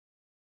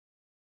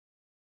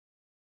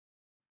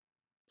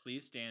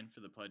Please stand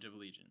for the Pledge of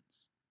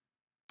Allegiance.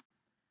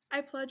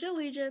 I pledge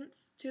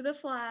allegiance to the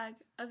flag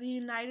of the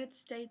United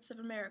States of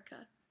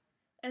America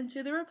and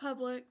to the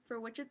republic for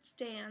which it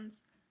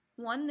stands,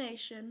 one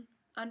nation,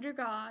 under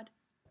God,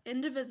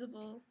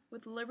 indivisible,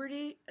 with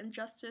liberty and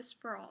justice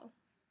for all.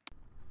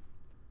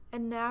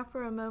 And now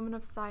for a moment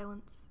of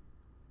silence.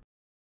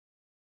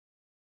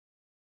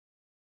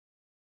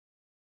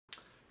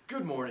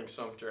 Good morning,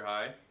 Sumter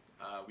High.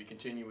 We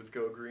continue with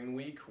Go Green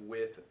Week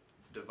with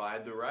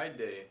Divide the Ride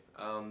Day.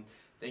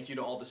 Thank you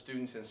to all the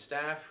students and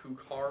staff who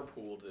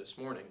carpooled this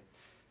morning.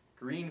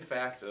 Green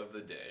fact of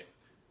the day.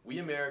 We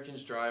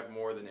Americans drive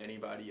more than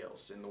anybody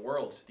else in the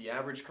world. The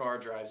average car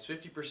drives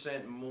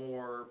 50%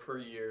 more per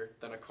year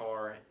than a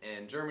car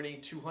in Germany,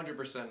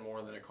 200%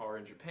 more than a car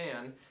in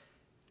Japan.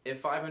 If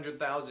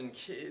 500,000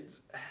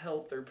 kids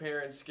help their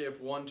parents skip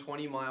one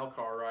 20-mile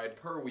car ride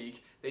per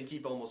week, they'd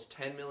keep almost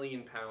 10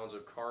 million pounds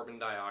of carbon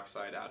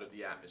dioxide out of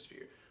the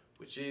atmosphere,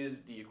 which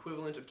is the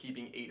equivalent of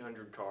keeping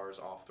 800 cars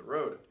off the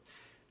road.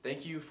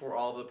 Thank you for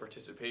all the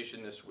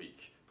participation this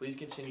week. Please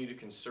continue to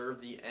conserve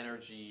the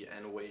energy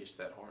and waste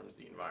that harms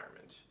the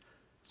environment.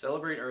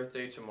 Celebrate Earth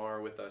Day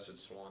tomorrow with us at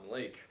Swan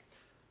Lake.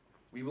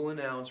 We will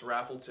announce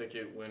raffle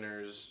ticket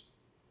winners,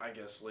 I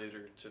guess,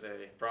 later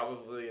today,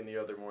 probably in the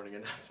other morning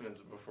announcements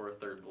before a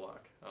third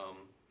block.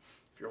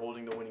 If you're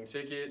holding the winning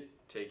ticket,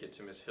 take it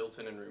to Miss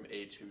Hilton in room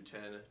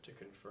A210 to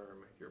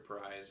confirm your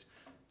prize.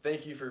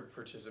 Thank you for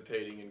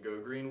participating in Go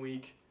Green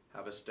Week.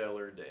 Have a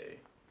stellar day.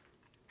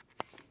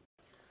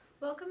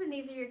 Welcome, and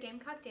these are your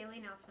Gamecock Daily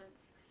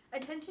announcements.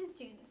 Attention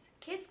students,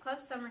 Kids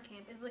Club Summer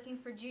Camp is looking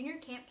for junior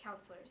camp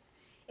counselors.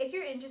 If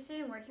you're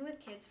interested in working with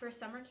kids for a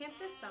summer camp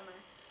this summer,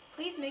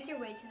 please make your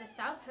way to the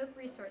South Hope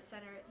Resource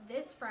Center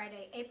this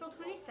Friday, April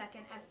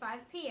 22nd at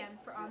 5 p.m.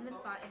 for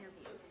on-the-spot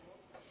interviews.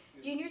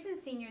 Juniors and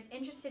seniors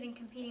interested in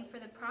competing for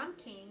the Prom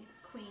King,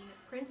 Queen,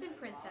 Prince, and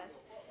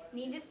Princess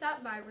need to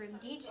stop by room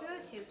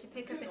D202 to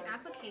pick up an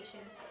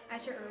application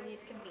at your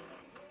earliest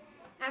convenience.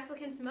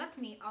 Applicants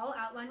must meet all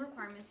outline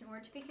requirements in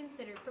order to be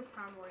considered for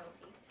prom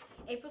royalty.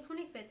 April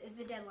 25th is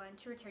the deadline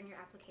to return your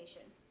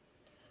application.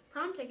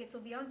 Prom tickets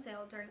will be on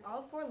sale during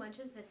all 4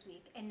 lunches this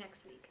week and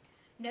next week.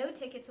 No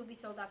tickets will be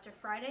sold after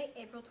Friday,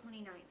 April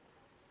 29th.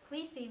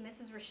 Please see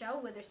Mrs.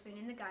 Rochelle Witherspoon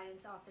in the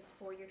guidance office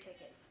for your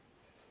tickets.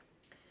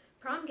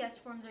 Prom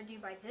guest forms are due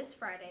by this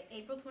Friday,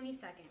 April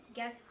 22nd.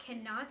 Guests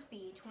cannot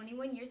be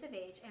 21 years of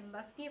age and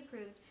must be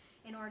approved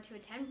in order to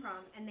attend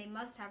prom, and they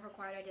must have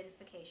required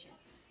identification.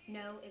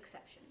 No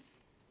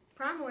exceptions.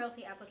 Prom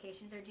royalty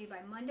applications are due by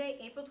Monday,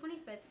 April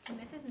 25th to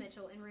Mrs.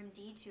 Mitchell in room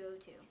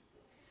D202.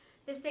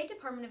 The State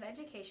Department of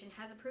Education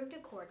has approved a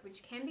cord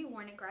which can be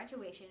worn at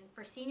graduation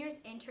for seniors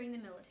entering the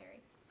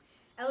military.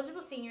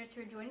 Eligible seniors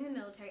who are joining the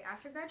military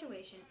after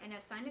graduation and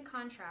have signed a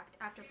contract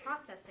after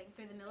processing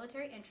through the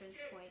military entrance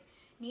point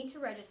need to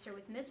register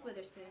with Ms.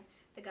 Witherspoon,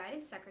 the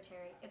guidance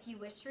secretary, if you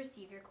wish to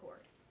receive your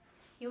cord.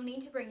 You'll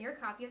need to bring your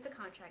copy of the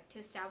contract to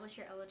establish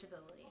your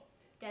eligibility.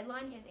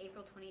 Deadline is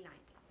April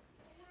 29th.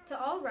 To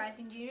all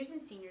rising juniors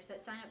and seniors that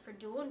sign up for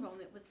dual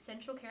enrollment with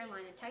Central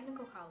Carolina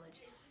Technical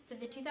College for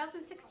the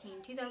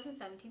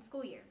 2016-2017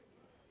 school year,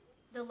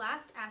 the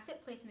last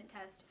asset placement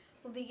test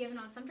will be given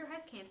on Sumter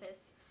High's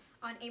campus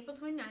on April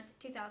 29th,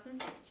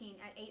 2016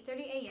 at 8:30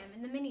 a.m.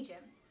 in the mini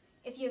gym.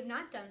 If you have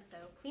not done so,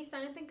 please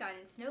sign up in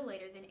guidance no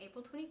later than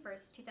April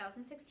 21st,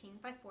 2016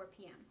 by 4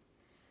 p.m.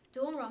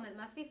 Dual enrollment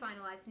must be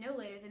finalized no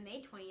later than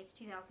May 20th,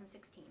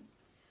 2016.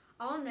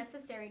 All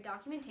necessary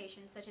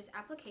documentation such as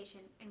application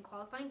and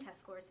qualifying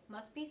test scores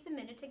must be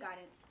submitted to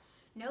guidance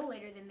no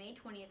later than May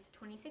 20th,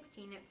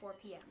 2016 at 4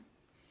 p.m.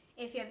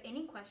 If you have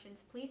any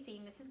questions, please see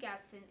Mrs.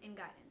 Gadsden in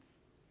guidance.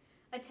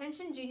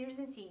 Attention juniors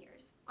and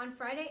seniors. On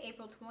Friday,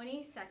 April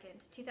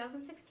 22nd,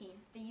 2016,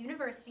 the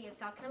University of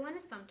South Carolina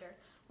Sumter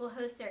will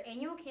host their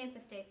annual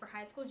campus day for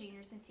high school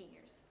juniors and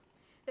seniors.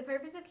 The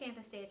purpose of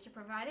campus day is to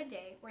provide a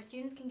day where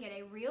students can get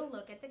a real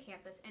look at the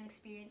campus and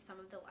experience some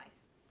of the life.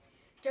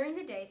 During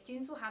the day,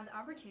 students will have the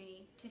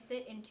opportunity to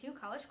sit in 2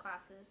 college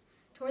classes,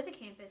 tour the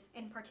campus,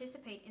 and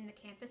participate in the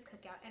campus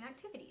cookout and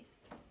activities.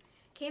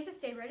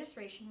 Campus Day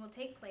registration will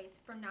take place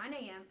from 9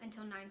 a.m.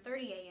 until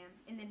 9:30 a.m.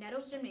 in the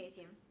Nettles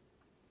Gymnasium,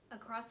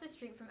 across the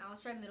street from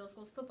Alice Drive Middle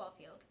School's football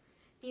field.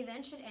 The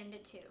event should end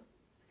at 2.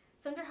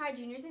 Sumter High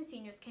juniors and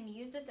seniors can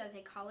use this as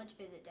a college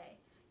visit day.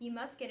 You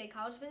must get a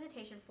college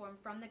visitation form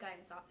from the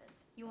guidance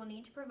office. You will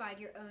need to provide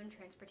your own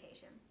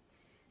transportation.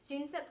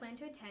 Students that plan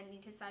to attend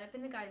need to sign up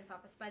in the guidance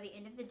office by the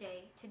end of the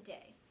day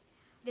today.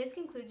 This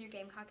concludes your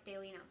Gamecock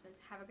Daily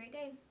announcements. Have a great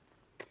day.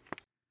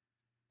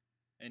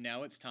 And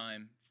now it's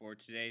time for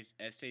today's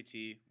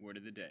SAT Word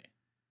of the Day.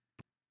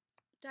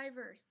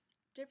 Diverse,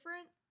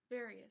 different,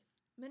 various.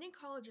 Many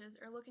colleges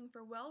are looking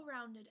for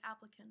well-rounded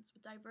applicants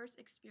with diverse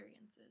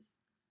experiences.